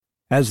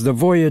As the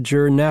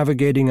Voyager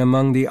navigating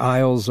among the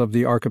isles of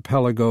the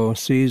archipelago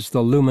sees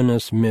the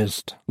luminous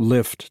mist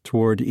lift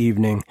toward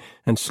evening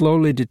and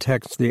slowly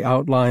detects the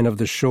outline of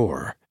the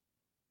shore,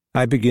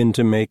 I begin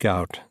to make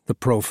out the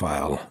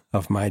profile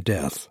of my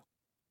death.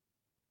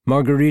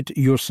 Marguerite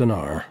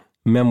Yourcenar,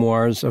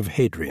 Memoirs of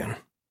Hadrian.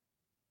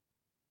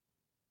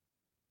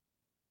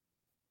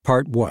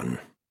 Part 1.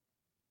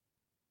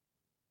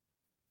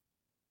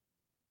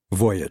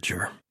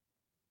 Voyager.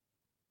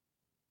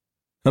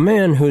 A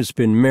man who's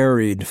been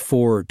married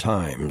 4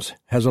 times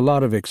has a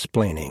lot of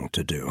explaining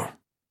to do.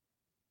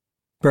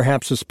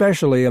 Perhaps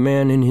especially a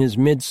man in his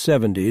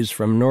mid-70s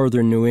from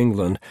northern New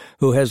England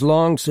who has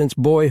longed since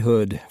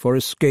boyhood for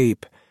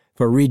escape,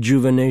 for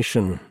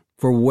rejuvenation,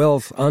 for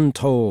wealth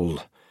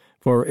untold,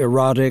 for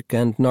erotic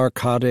and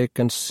narcotic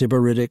and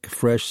sybaritic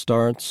fresh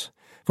starts,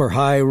 for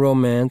high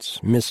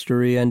romance,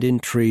 mystery, and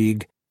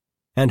intrigue,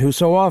 and who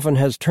so often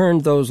has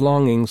turned those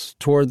longings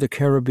toward the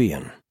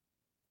Caribbean.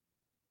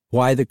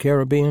 Why the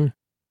Caribbean?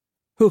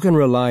 Who can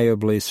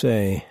reliably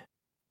say?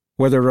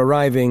 Whether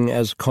arriving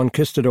as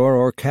conquistador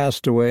or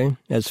castaway,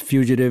 as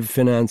fugitive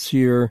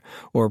financier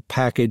or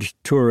packaged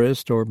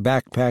tourist or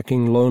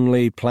backpacking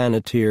lonely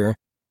planeteer,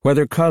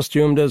 whether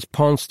costumed as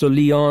Ponce de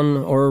Leon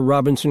or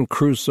Robinson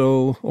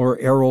Crusoe or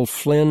Errol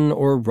Flynn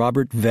or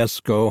Robert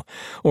Vesco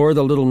or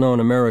the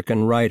little-known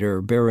American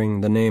writer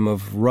bearing the name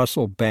of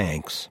Russell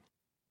Banks.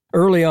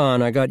 Early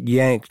on, I got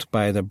yanked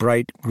by the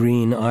bright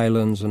green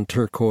islands and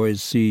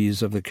turquoise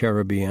seas of the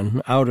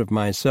Caribbean out of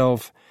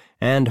myself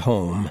and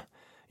home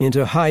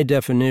into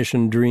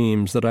high-definition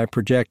dreams that I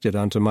projected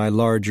onto my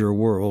larger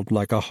world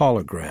like a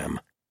hologram.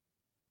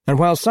 And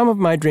while some of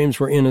my dreams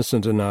were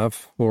innocent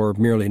enough, or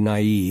merely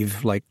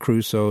naive, like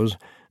Crusoe's,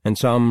 and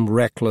some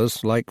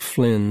reckless, like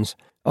Flynn's,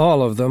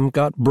 all of them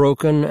got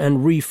broken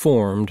and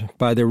reformed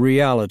by the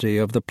reality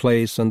of the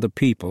place and the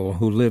people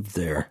who lived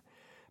there.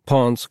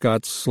 Ponce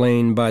got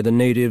slain by the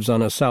natives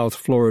on a South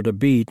Florida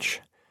beach.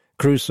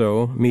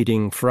 Crusoe,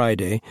 meeting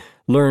Friday,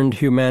 learned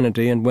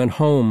humanity and went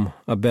home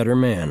a better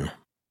man.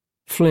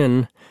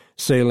 Flynn,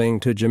 sailing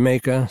to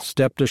Jamaica,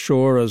 stepped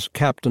ashore as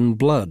Captain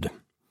Blood.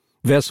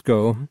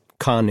 Vesco,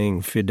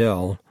 conning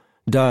Fidel,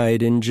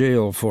 died in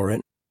jail for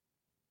it.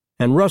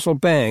 And Russell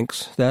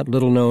Banks, that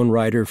little-known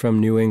writer from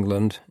New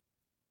England,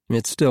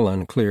 it's still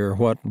unclear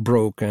what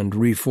broke and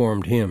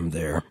reformed him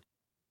there.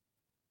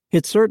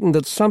 It's certain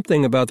that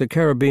something about the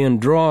Caribbean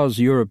draws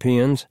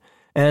Europeans,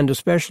 and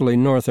especially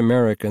North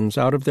Americans,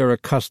 out of their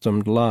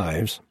accustomed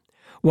lives.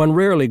 One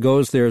rarely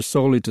goes there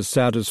solely to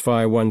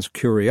satisfy one's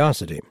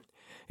curiosity.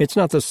 It's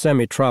not the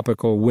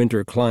semi-tropical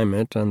winter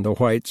climate and the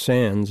white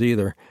sands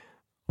either,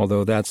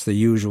 although that's the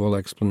usual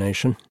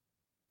explanation.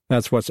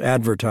 That's what's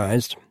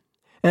advertised.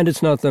 And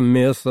it's not the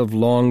myth of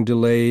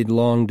long-delayed,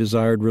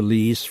 long-desired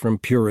release from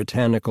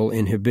puritanical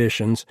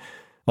inhibitions,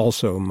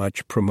 also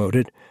much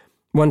promoted.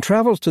 One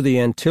travels to the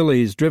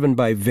Antilles driven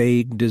by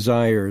vague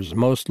desires,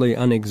 mostly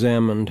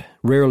unexamined,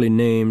 rarely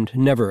named,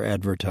 never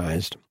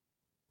advertised.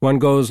 One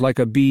goes like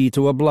a bee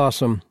to a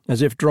blossom,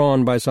 as if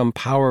drawn by some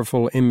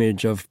powerful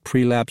image of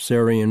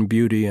prelapsarian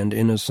beauty and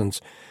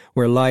innocence,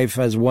 where life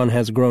as one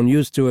has grown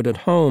used to it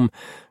at home,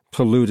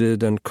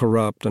 polluted and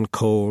corrupt and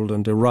cold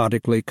and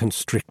erotically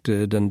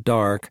constricted and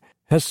dark,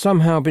 has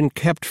somehow been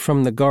kept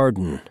from the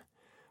garden.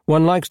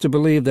 One likes to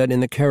believe that in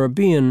the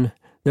Caribbean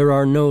there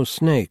are no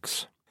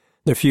snakes.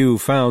 The few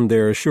found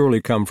there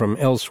surely come from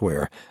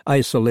elsewhere,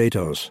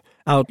 isolatos,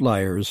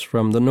 outliers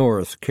from the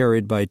north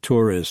carried by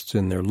tourists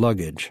in their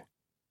luggage.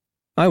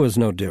 I was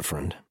no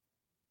different.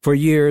 For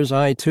years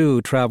I,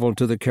 too, traveled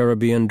to the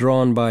Caribbean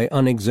drawn by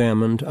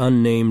unexamined,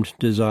 unnamed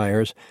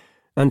desires,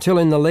 until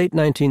in the late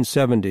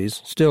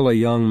 1970s, still a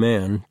young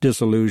man,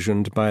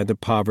 disillusioned by the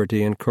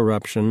poverty and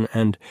corruption,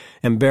 and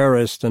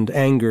embarrassed and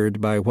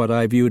angered by what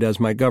I viewed as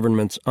my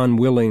government's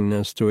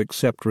unwillingness to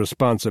accept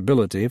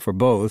responsibility for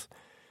both,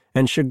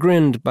 and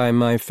chagrined by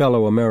my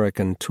fellow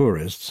American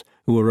tourists,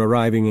 who were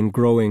arriving in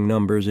growing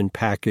numbers in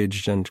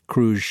packaged and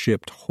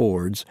cruise-shipped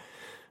hordes,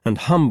 and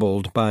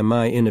humbled by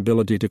my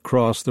inability to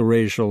cross the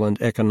racial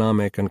and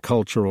economic and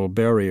cultural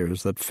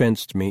barriers that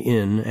fenced me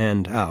in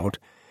and out,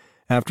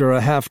 after a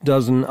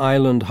half-dozen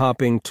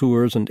island-hopping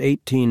tours and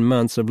 18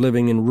 months of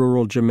living in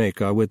rural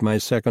Jamaica with my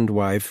second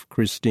wife,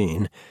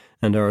 Christine,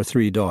 and our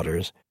 3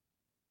 daughters,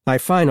 I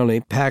finally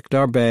packed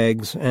our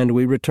bags and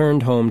we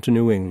returned home to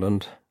New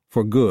England,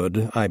 for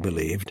good, I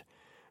believed,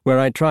 where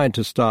I tried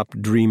to stop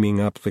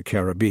dreaming up the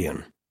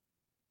Caribbean.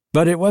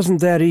 But it wasn't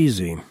that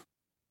easy.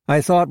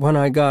 I thought when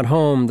I got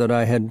home that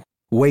I had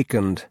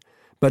wakened,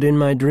 but in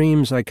my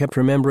dreams I kept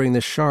remembering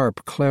the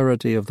sharp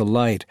clarity of the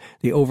light,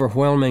 the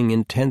overwhelming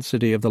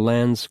intensity of the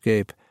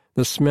landscape,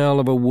 the smell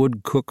of a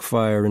wood cook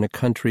fire in a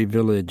country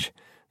village,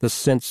 the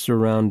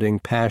sense-surrounding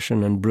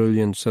passion and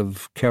brilliance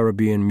of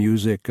Caribbean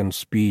music and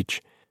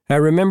speech. I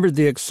remembered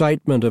the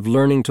excitement of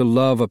learning to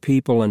love a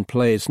people and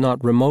place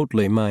not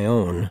remotely my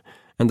own,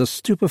 and the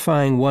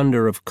stupefying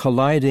wonder of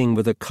colliding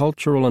with a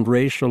cultural and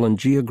racial and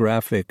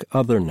geographic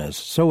otherness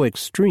so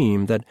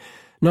extreme that,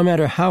 no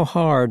matter how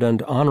hard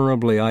and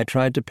honorably I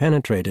tried to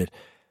penetrate it,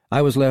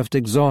 I was left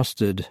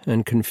exhausted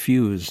and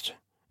confused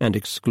and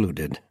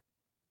excluded.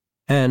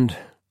 And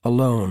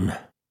alone.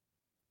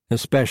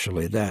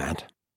 Especially that.